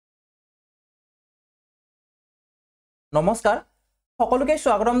নমস্কাৰ সকলোকে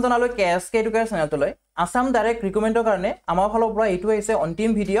স্বাগতম জনালো KSK Educare চেনেলটোলৈ আসাম ডাইৰেক্ট ৰিক্ৰুটমেন্টৰ কাৰণে আমাৰ ফালৰ পৰা এইটো হৈছে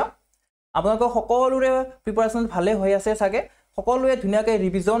অন্তিম ভিডিও আপোনালোক সকলোৰে প্ৰিপাৰেচন ভালে হৈ আছে সাগে সকলোৱে ধুনিয়াকৈ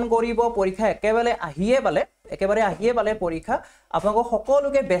ৰিভিজন কৰিব পৰীক্ষা একেবাৰে আহিয়ে পালে পৰীক্ষা আপোনালোক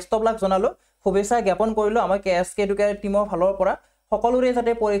সকলোকে বেষ্ট অফ লাক জনালো শুভেচ্ছা জ্ঞাপন কৰিলো আমাৰ KSK Educare টিমৰ ফালৰ পৰা সকলোৰে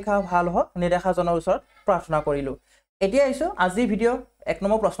যাতে পৰীক্ষা ভাল হওক নিদেখা জনৰ ওচৰত প্ৰাৰ্থনা কৰিলো এতিয়া আইছো আজি video 1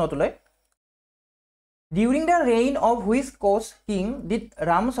 number প্ৰশ্নটোলৈ During the reign of which king did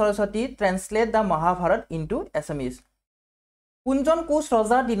Ram Saraswati translate the Mahabharata into Assamese? Kunjon Kus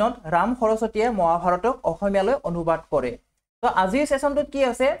Rajar dinot Ram Saraswatiye Mahabharatok Ohomiyaloi অনুবাদ কৰে তো আজিৰ সেশনটোত কি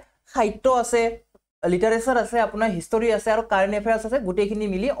আছে সাহিত্য আছে লিটাৰেচাৰ আছে আপোনাৰ হিষ্টৰী আছে আৰু কাৰেন্ট এফেয়াৰ্স আছে গুটেখিনি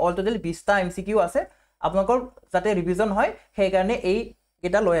মিলি অল টোটাল 20টা এমসিকিউ আছে আপোনালোকৰ যাতে ৰিভিজন হয় সেই কাৰণে এই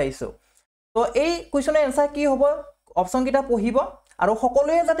কেটা লৈ আইছো তো এই কোৱেশ্চনৰ আনসাৰ কি হ'ব অপচন কেটা পঢ়িব আৰু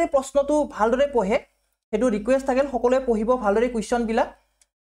সকলোৱে যাতে প্ৰশ্নটো ভালদৰে পঢ়ে হেতু ৰিকুৱেষ্ট থাকিল সকলোৱে পঢ়িব ভালদৰে কোৱেশ্চন বিলা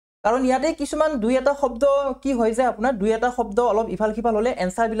কাৰণ ইয়াতে কিছুমান দুই এটা শব্দ কি হৈ যায় আপোনাৰ দুই এটা শব্দ অলপ ইফাল খিফাল হলে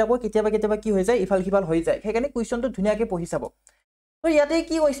এনসাৰ বিলাকো কেতিয়াবা কি হৈ যায় ইফাল খিফাল হৈ যায় সেইকাৰণে কোৱেশ্চনটো ধুনিয়াকৈ পঢ়ি চাব তো ইয়াতে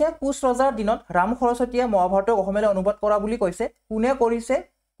কি কৈছে কুশ ৰজাৰ দিনত ৰাম সৰস্বতীয়ে মহাভাৰতক অসমীয়ালৈ অনুবাদ কৰা বুলি কৈছে কোনে কৰিছে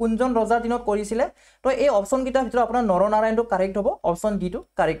কোনজন ৰজাৰ দিনত কৰিছিলে তো এই অপচন কিটাৰ ভিতৰত আপোনাৰ নৰনাৰায়ণটো কাৰেক্ট হ'ব অপচন ডি টো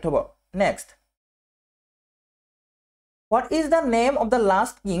কাৰেক্ট হ'ব next What is the name of the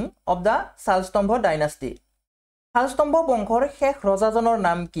last king of the Salstambha dynasty? Salstambha বংশৰ শেষ ৰজাজনৰ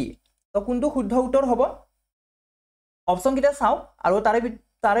নাম কি? তো কোনটো শুদ্ধ উত্তৰ হ'ব? অপচন কিটা চাও আৰু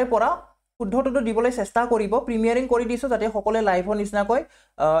তাৰে পৰা শুদ্ধটো দিবলৈ চেষ্টা কৰিব প্ৰিমিয়াৰিং কৰি দিছো যাতে সকলোৱে লাইভৰ নিচিনাকৈ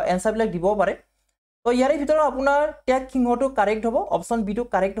এনসাৰ বিলাক দিব পাৰে তো ইয়াৰে ভিতৰত আপোনাৰ ত্যাগ সিংহটো কাৰেক্ট হ'ব অপচন বি টো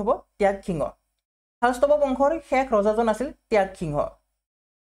কাৰেক্ট হ'ব ত্যাগ সিংহ শালস্তম্ভ বংশৰ শেষ ৰজাজন আছিল ত্যাগ সিংহ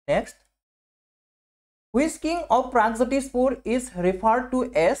next Which king of Pragjyotispur is referred to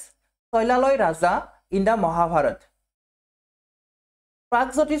as Soilaloi Raja in the Mahabharata?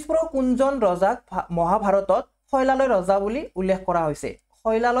 Pragjyotispur kunjon rajak Mahabharatot Soilaloi Raja বুলি উল্লেখ কৰা হৈছে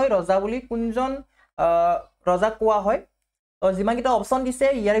Soilaloi Raja বুলি kunjon rajak কোৱা হয় তো যিমান কিটা অপচন দিছে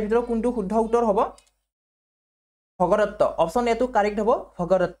ইয়াৰ ভিতৰত কোনটো শুদ্ধ উত্তৰ হ'ব ভগদত্ত অপচন এ টো কাৰেক্ট হ'ব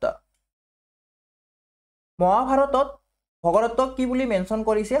ভগদত্ত মহাভাৰতত ভগদত্তক কি বুলি মেনশন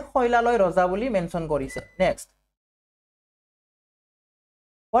কৰিছে শৈলালয় ৰজা বুলি মেনশন কৰিছে next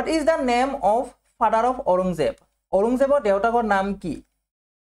What is the name of father of Aurangzeb Aurangzebৰ দেউতাকৰ নাম কি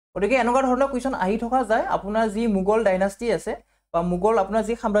ওদিকে এনেকুৱা ধৰণৰ কোৱেশ্চন আহি থকা যায় আপোনাৰ যি মুগল ডাইনাষ্টি আছে বা মুগল আপোনাৰ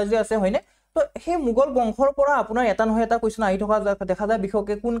যি সাম্ৰাজ্য আছে হয়নে তো সেই মুগল বংশৰ পৰা আপোনাৰ এটা নহয় এটা কোৱেশ্চন আহি থকা দেখা যায়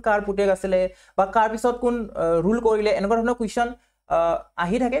বিশেষকৈ কোন কাৰ পুতেক আছিল বা কাৰ পিছত কোন ৰুল কৰিলে এনেকুৱা ধৰণৰ কোৱেশ্চন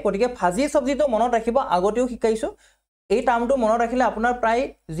আহি থাকে ওদিকে ভাজি সবজিটো মনত ৰাখিব আগতেও শিকাইছো এই টাৰ্মটো মনত ৰাখিলে আপোনাৰ প্ৰায়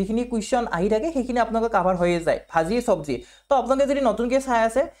যিখিনি কোৱেশ্চন আহি থাকে সেইখিনি আপোনাক কভাৰ হৈ যায় ভাজি সবজি তো আপোনালোকে যদি নতুনকৈ চাই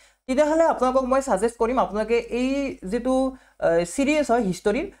আছে তেতিয়াহলে আপোনালোকক মই সাজেষ্ট কৰিম আপোনালোকে এই যেটো সিৰিজ হয়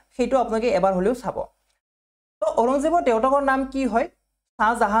হিষ্টৰীৰ সেইটো আপোনালোকে এবাৰ হলেও চাব তো ঔৰংজেবৰ দেউতাকৰ নাম কি হয়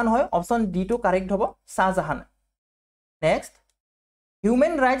শাহজাহান হয় অপচন ডি টো কাৰেক্ট হ'ব Shahjahan next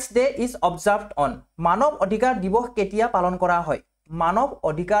human rights day is observed on মানৱ অধিকাৰ দিৱস কেতিয়া পালন কৰা হয় মানৱ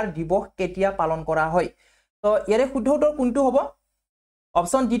অধিকাৰ দিৱস কেতিয়া পালন কৰা হয় তো ইয়াৰে শুদ্ধ উত্তৰ কোনটো হ'ব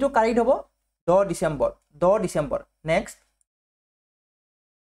অপচন ডি টো কাৰেক্ট হ'ব 10 December next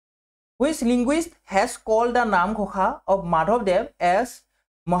Which linguist has called the Namghosha of Madhavdev as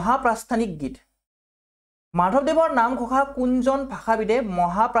Mahaprasthanic Git Madhavdever Namghosha কোনজন ভাষাবিদে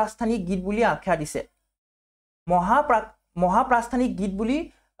মহাপ্ৰাস্থানিক গীত বুলি আখ্যা দিছে মহাপ্ৰাস্থানিক গীত বুলি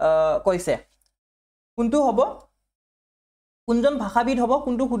কৈছে কোনটো হ'ব কোনজন ভাষাবিদ হ'ব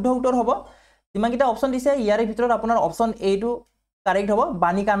কোনটো শুদ্ধ উত্তৰ হ'ব যিমান কিটা অপচন দিছে ইয়াৰে ভিতৰত আপোনাৰ অপচন এ টো কাৰেক্ট হ'ব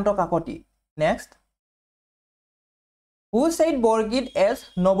Banikanta Kakati next Who said Borgit as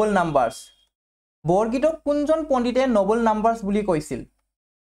noble numbers বৰগীতক কোনজন পণ্ডিতে নোবেল নাম্বাৰস বুলি কৈছিল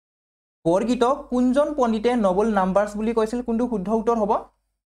বৰগীতক কোনজন পণ্ডিতে নোবেল নাম্বাৰস বুলি কৈছিল কোনটো শুদ্ধ উত্তৰ হ'ব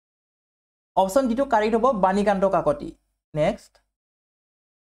অপচন ডি টো কাৰেক্ট হ'ব Banikanta Kakati next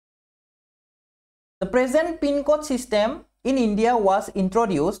The present pin code system in India was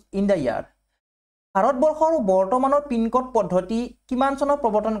introduced in the year ভাৰতবৰ্ষৰ বৰ্তমানৰ পিন কোড পদ্ধতি কিমান চনত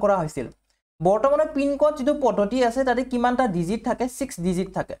প্ৰৱৰ্তন কৰা হৈছিল বৰ্তমানৰ পিন কোড যেটো পদ্ধতি আছে তাতে কিমানটা ডিজিট থাকে 6 ডিজিট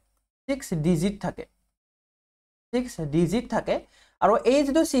থাকে আৰু এই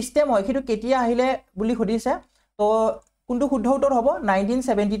যেটো সিস্টেম হয় সেইটো কেতিয়া আহিলে বুলি খুদিছে তো কোনটো শুদ্ধ উত্তৰ হ'ব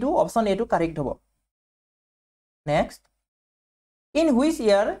 1972 অপচন এ টো কাৰেক্ট হ'ব next In which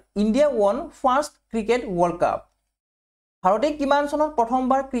year India won first cricket world cup ভাৰতে কিমান চনত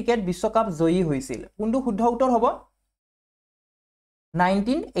প্ৰথমবাৰ ক্ৰিকেট বিশ্বকাপ জয়ী হৈছিল কোনটো শুদ্ধ উত্তৰ হ'ব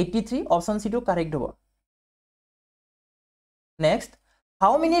 1983 অপচন সি টো কাৰেক্ট হ'ব next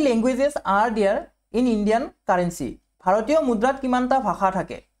How many languages are there in Indian currency ভাৰতীয় মুদ্ৰাত কিমানটা ভাষা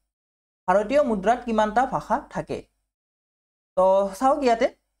থাকে ভাৰতীয় মুদ্ৰাত কিমানটা ভাষা থাকে তো চাওক ইয়াতে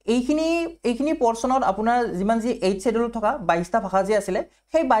এইখিনি পৰ্চনত আপোনাৰ যিমান যি 8 শেডিউল থকা 22টা ভাষা যে আছিল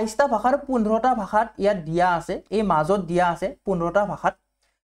সেই 22টা ভাষাৰ 15টা ভাষাত ইয়াত দিয়া আছে এই মাজত দিয়া আছে 15টা ভাষাত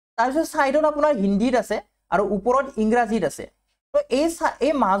তাৰপিছত সাইডত আপোনাৰ হিন্দীত আছে আৰু ওপৰত ইংৰাজীত আছে তো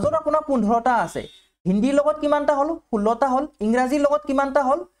এই মাজত আপোনাৰ 15টা আছে হিন্দীৰ লগত কিমানটা হল 16টা হল ইংৰাজীৰ লগত কিমানটা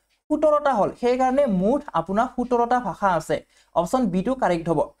হল 17টা হল সেই কাৰণে মুঠ আপোনাৰ 17টা ভাষা আছে অপচন বি টু কাৰেক্ট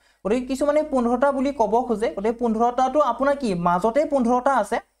হ'ব গতিকে কিছু মানে 15টা বুলি ক'ব খোজে গতিকে 15টাটো আপোনাৰ কি মাজতে 15টা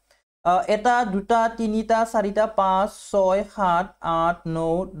আছে এটা দুটা তিনিটা চাৰিটা 5 6 7 8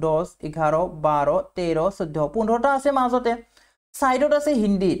 9 10 11 12 13 14 15টা আছে মাজতে সাইডত আছে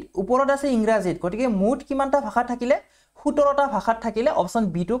হিন্দীত ওপৰত আছে ইংৰাজীত গতিকে মুঠ কিমানটা ভাষা থাকিলে 17টা ভাষাত থাকিলে অপচন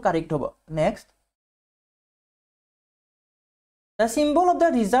বি টু কাৰেক্ট হ'ব next The symbol of the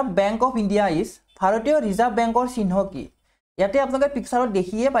Reserve Bank of India is ভাৰতীয় ৰিজাৰ্ভ বেংকৰ চিহ্ন কি ইয়াতে আপোনালোকে পিকচাৰত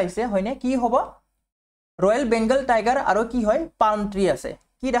দেখিয়ে পাইছে হয়নে কি হ'ব ৰয়েল বেংগল টাইগাৰ আৰু কি হয় পাম ট্ৰি আছে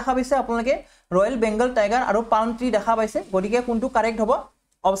কি দেখা পাইছে আপোনালোকে ৰয়েল বেংগল টাইগাৰ আৰু পাম ট্ৰি দেখা পাইছে গতিকে কোনটো কাৰেক্ট হ'ব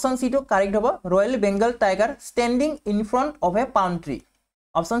অপচন সি টু কাৰেক্ট হ'ব royal Bengal tiger standing in front of এ পাম ট্ৰি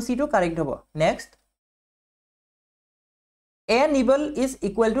অপচন সি টু কাৰেক্ট হ'ব next A nibble is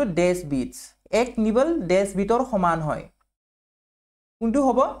equal to dash beats এক নিবল ডেছ বিটৰ সমান হয় কোনটো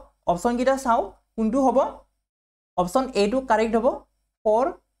হ'ব অপচন কিটা চাও কোনটো হ'ব অপচন এ টু কাৰেক্ট হ'ব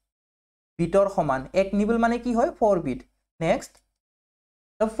 4 বিটৰ সমান এক নিবল মানে কি হয় 4 beet next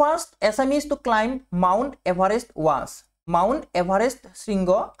The first Assamese to climb Mount Everest was Mount Everest শৃংগ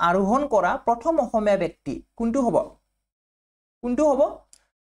আৰোহণ কৰা প্ৰথম অসমীয়া ব্যক্তি কোনটো হ'ব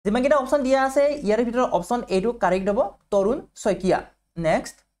যিমান কিটা অপচন দিয়া আছে ইয়াৰ ভিতৰত অপচন এ টু কাৰেক্ট হ'ব তৰুণ Saikia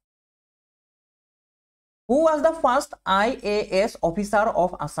next Who was the first IAS officer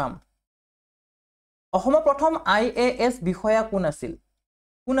of Assam অসমৰ প্ৰথম IAS বিষয়া কোন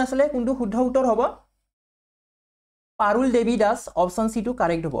আছিল কোনটো শুদ্ধ উত্তৰ হ'ব পাৰুল দেৱী দাস অপচন সি টু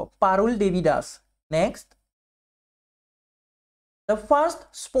কাৰেক্ট হ'ব পাৰুল দেৱী Das next The first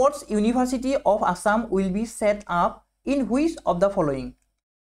sports university of Assam will be set up in which of the following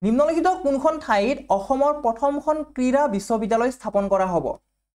নিম্নলিখিত কোনখন ঠাইত অসমৰ প্ৰথমখন ক্ৰীড়া বিশ্ববিদ্যালয় স্থাপন কৰা হ'ব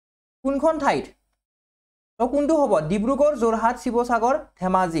কোনখন ঠাইত তো কোনটো হ'ব ডিব্ৰুগড় যোৰহাট শিৱসাগৰ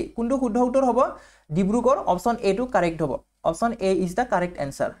ধেমাজি কোনটো শুদ্ধ উত্তৰ হ'ব ডিব্ৰুগড় অপচন এ টু কাৰেক্ট হ'ব option A is the correct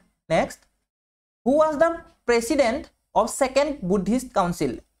answer next Who was the president of second Buddhist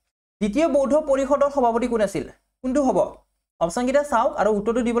council দ্বিতীয় বৌদ্ধ পৰিষদৰ সভাপতি কোন আছিল কোনটো হ'ব অপচন কিটা চাওক আৰু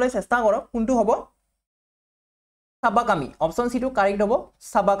উত্তৰটো দিবলৈ চেষ্টা কৰক কোনটো হ'ব সাবাকামি অপচন সি টু কাৰেক্ট হ'ব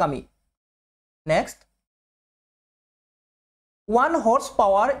সাবাকামি next 1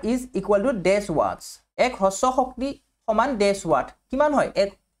 horsepower is equal to dash watts এক হস্য শক্তি সমান ডেছ ওয়াট কিমান হয় এক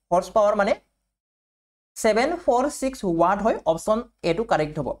হৰ্স পাৱাৰ মানে 746 ওয়াট হয় অপচন এ টু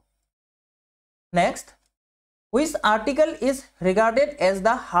কাৰেক্ট হ'ব next which article is regarded as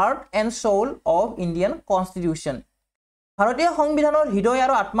the heart and soul of Indian constitution ভাৰতীয় সংবিধানৰ হৃদয়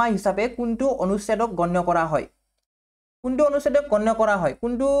আৰু আত্মা হিচাপে কোনটো অনুচ্ছেদক গণ্য কৰা হয়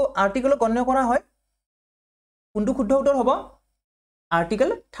কোনটো আৰ্টিকেল গণ্য কৰা হয় কোনটো শুদ্ধ উত্তৰ হ'ব article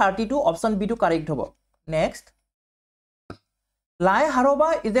 32 option B two correct হ'ব Next, Lai Haroba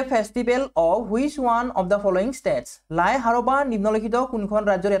is a festival of which one of the following states? Lai Haroba নিম্নলিখিত কোনখন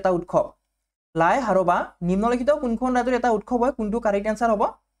ৰাজ্যৰ এটা উৎসৱ Lai Haroba নিম্নলিখিত কোনখন ৰাজ্যৰ এটা উৎসৱ হয় কোনটো কাৰেক্ট আনসাৰ হ'ব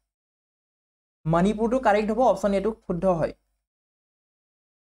মণিপুৰটো কাৰেক্ট হ'ব অপচন এ টু শুদ্ধ হয়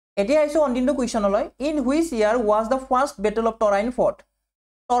এতিয়া আইছো অন্তিমটো কোৱেশ্চনলৈ In which year was the first battle of Torain fought?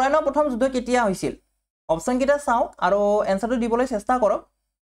 টৰাইনৰ প্ৰথম যুদ্ধ কেতিয়া হৈছিল অপচন কিটা চাও আৰু এনসাৰটো দিবলৈ চেষ্টা কৰক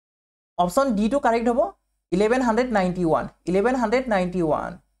অপচন ডি টু কাৰেক্ট হ'ব 1191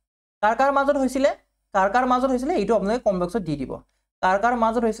 কাৰ মাজত হৈছিলে এইটো আপোনালোকে কমেন্ট বক্সত দি দিব কাৰ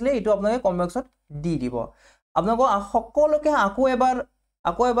মাজত হৈছিলে এইটো আপোনালোকে কমেন্ট বক্সত দি দিব আপোনালোক সকলোকে আকৌ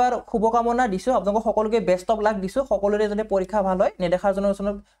এবাৰ শুভকামনা দিছো আপোনালোক সকলোকে বেষ্ট অফ লাক দিছো সকলোৰে যাতে পৰীক্ষা ভাল হয় নেদেখাৰ জনৰ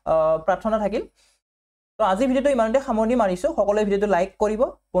ওচৰত প্ৰাৰ্থনা থাকিল তো আজি ভিডিওটো ইমানতে সামৰণি মাৰিছো সকলোৱে ভিডিওটো লাইক কৰিব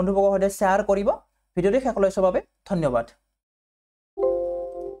বন্ধুবৰ্গৰ সৈতে শ্বেয়াৰ কৰিব ভিডিওটো শেষলৈ চাবৰ বাবে ধন্যবাদ